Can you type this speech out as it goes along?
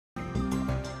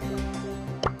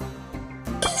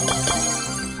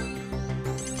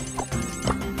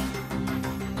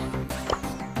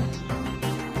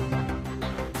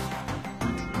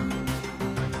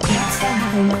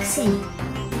have a look-see.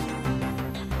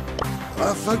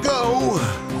 Off I go!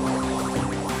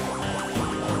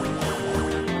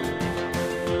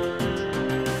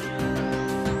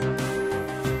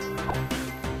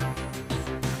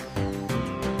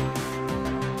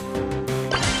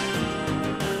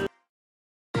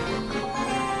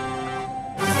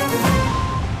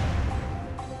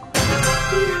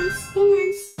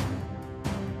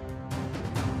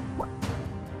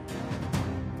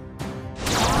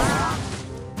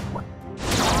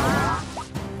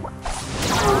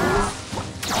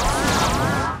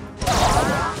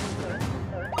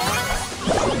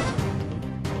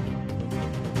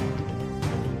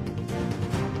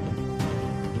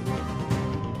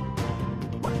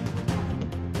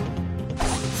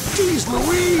 Jeez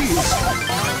Louise!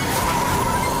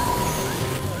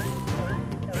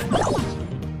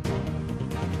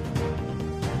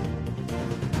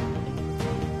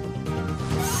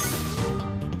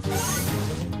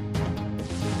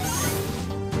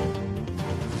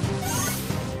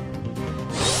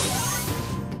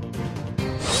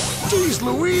 Jeez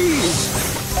Louise!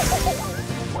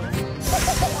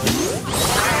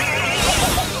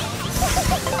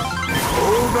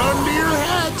 Hold on to your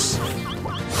hats!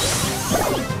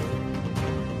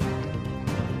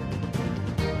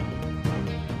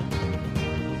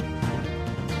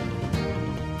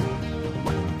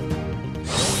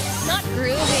 Not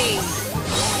groovy.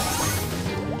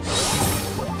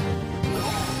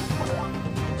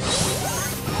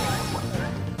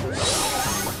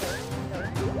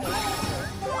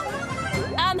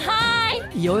 I'm high.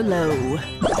 You're low.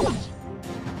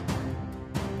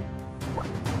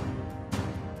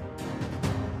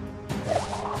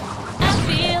 I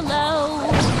feel low.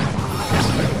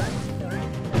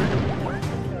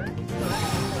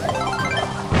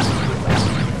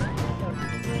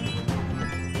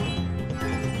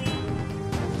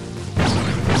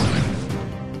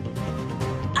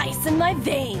 Ice in my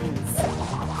veins.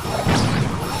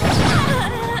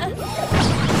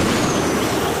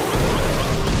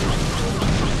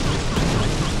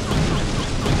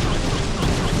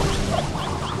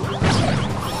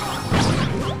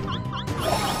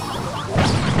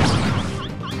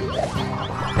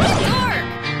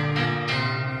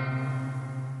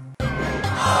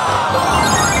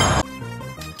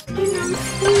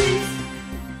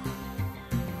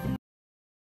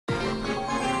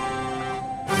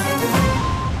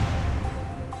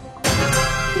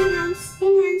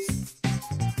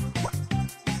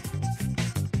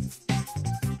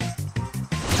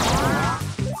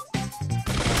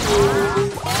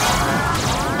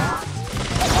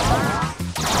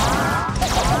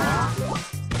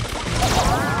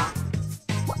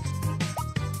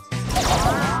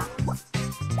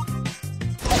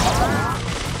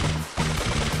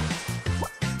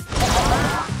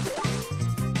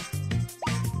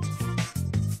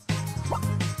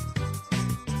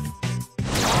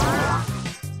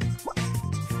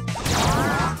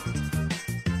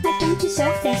 I don't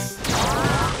deserve this.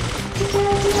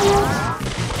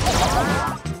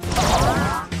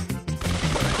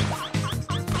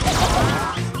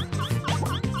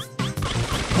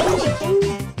 Danger,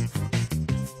 danger.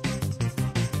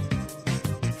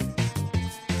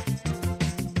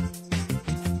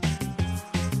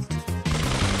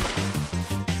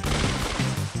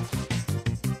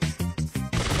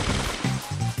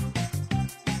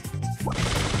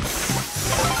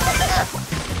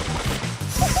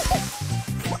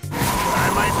 I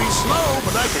might be slow,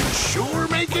 but I can sure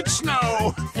make it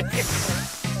snow!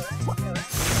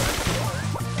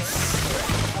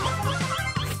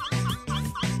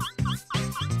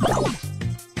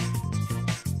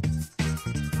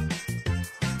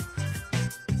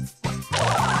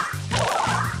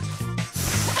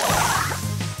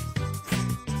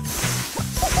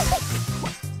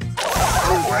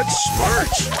 Oh, that's smart!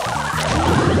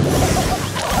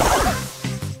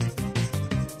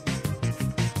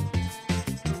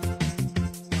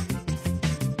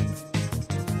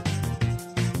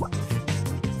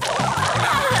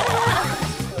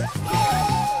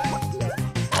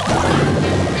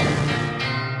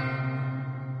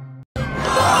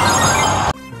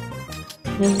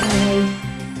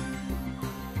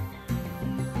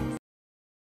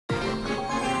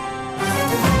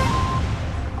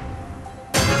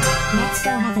 Let's go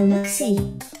have a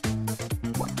look-see.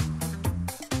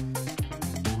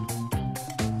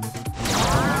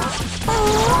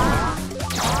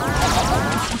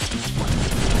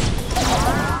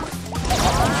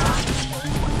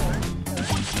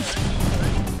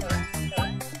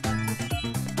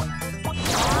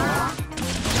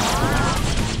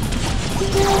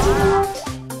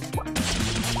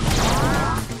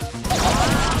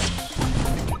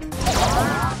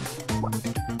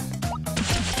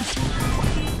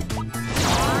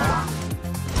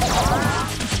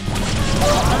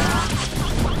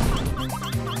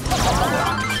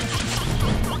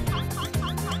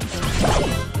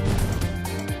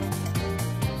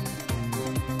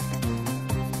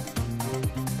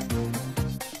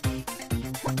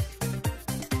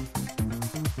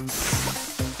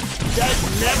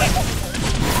 Dynamic!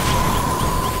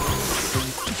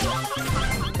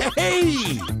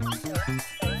 Hey!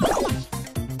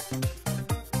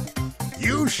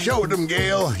 You showed 'em,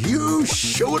 Gale. You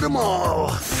showed 'em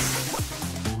all.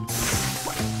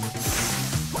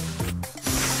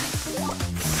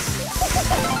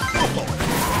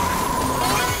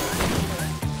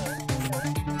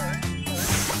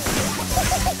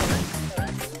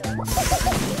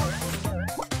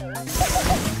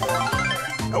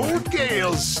 Old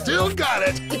Gale's still got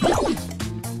it.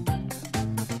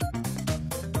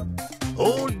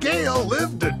 Old Gale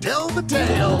lived to tell the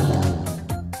tale.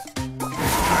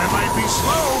 I might be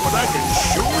slow, but I can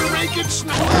sure make it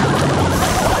snow.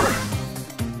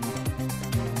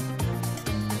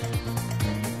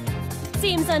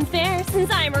 Seems unfair since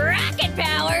I'm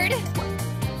rocket-powered.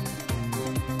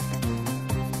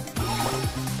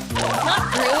 Not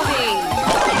groovy.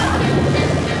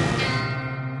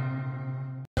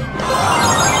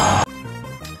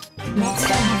 Let's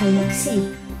go have a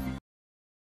look-see.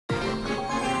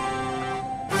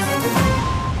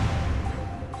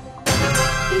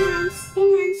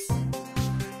 Enhance.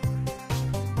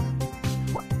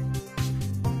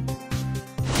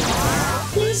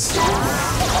 Please stop.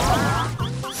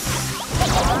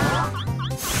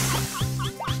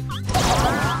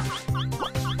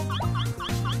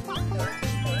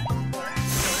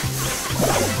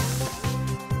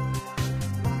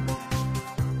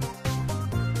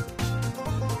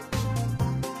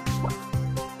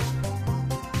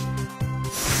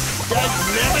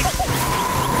 Dynamic!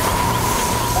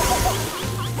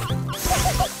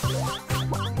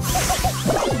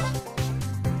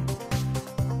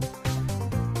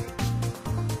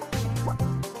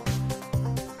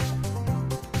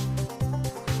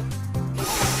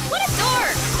 What a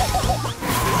dork!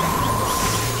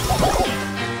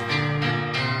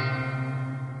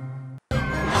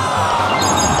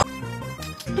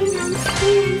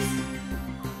 Enhance.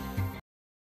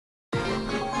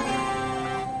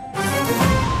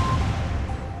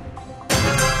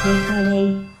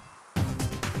 Recording.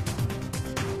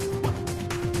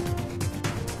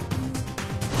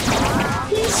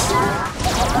 Please stop.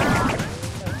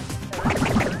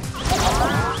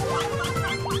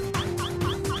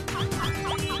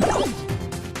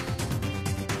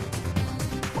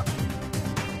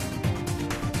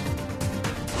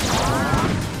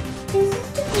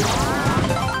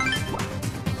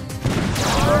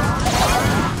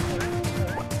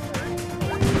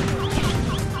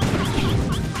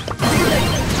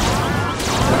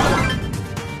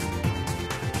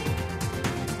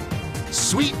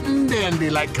 Sweet and dandy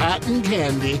like cotton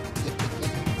candy.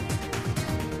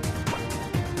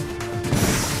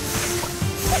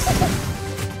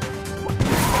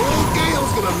 Old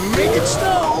Gale's gonna make it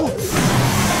snow.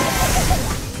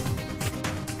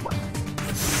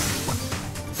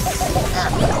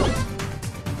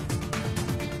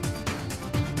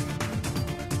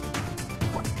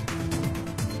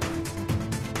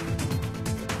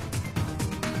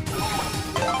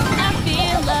 I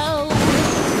feel low.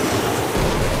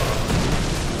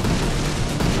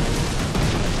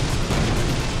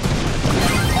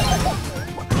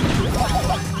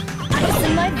 Ice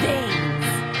in my veins.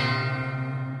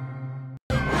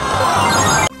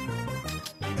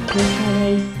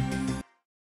 Recording.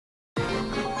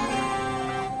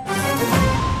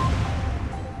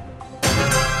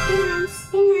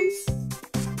 Enhance.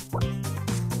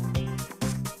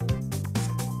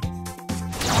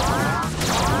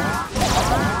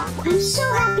 I'm so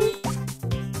happy.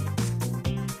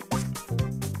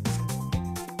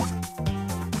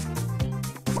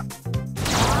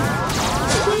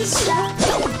 Please stop.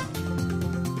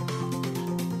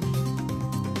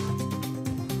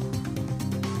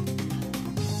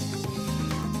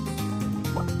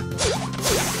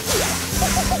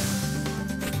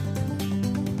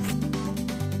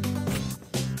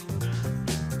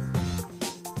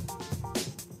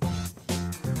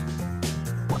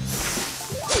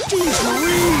 Jeez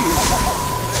Louise!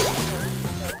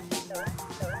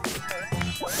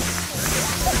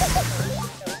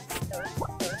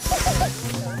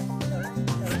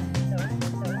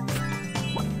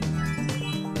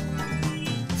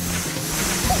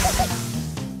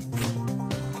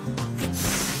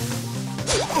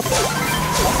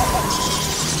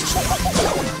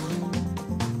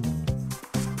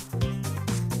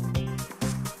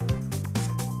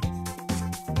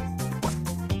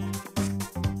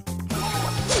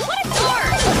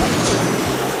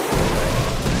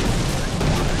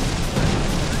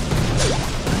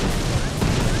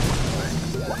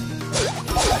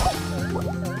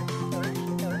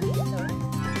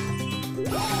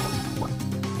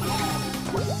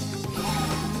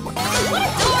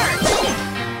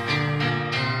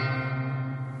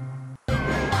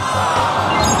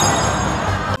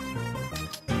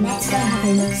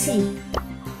 look-see.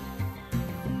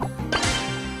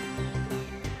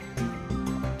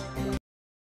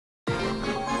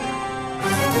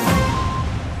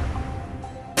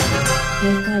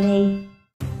 We've got a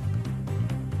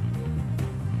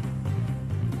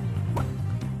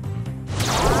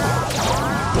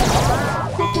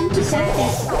I don't deserve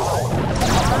this.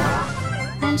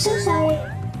 I'm so sorry.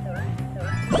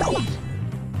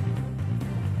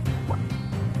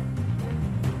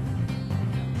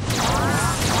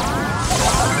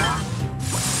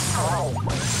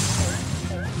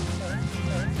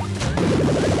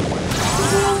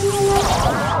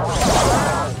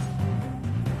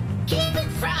 Keep it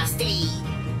frosty.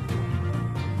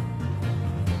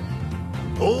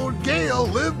 Old Gale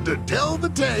lived to tell the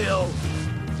tale.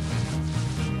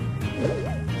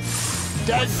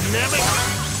 Dynamic.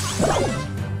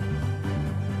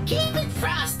 Keep it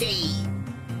frosty.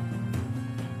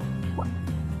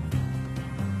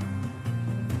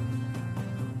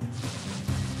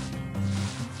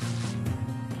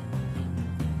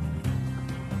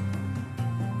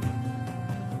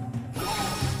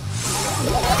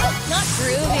 Not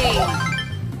groovy.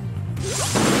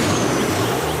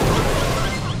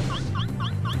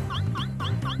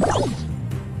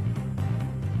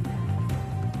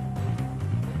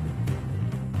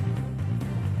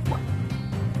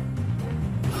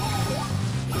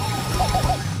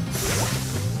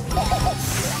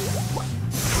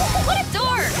 What a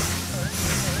dork!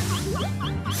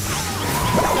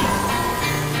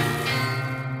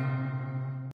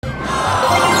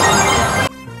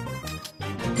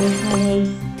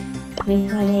 We've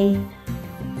got a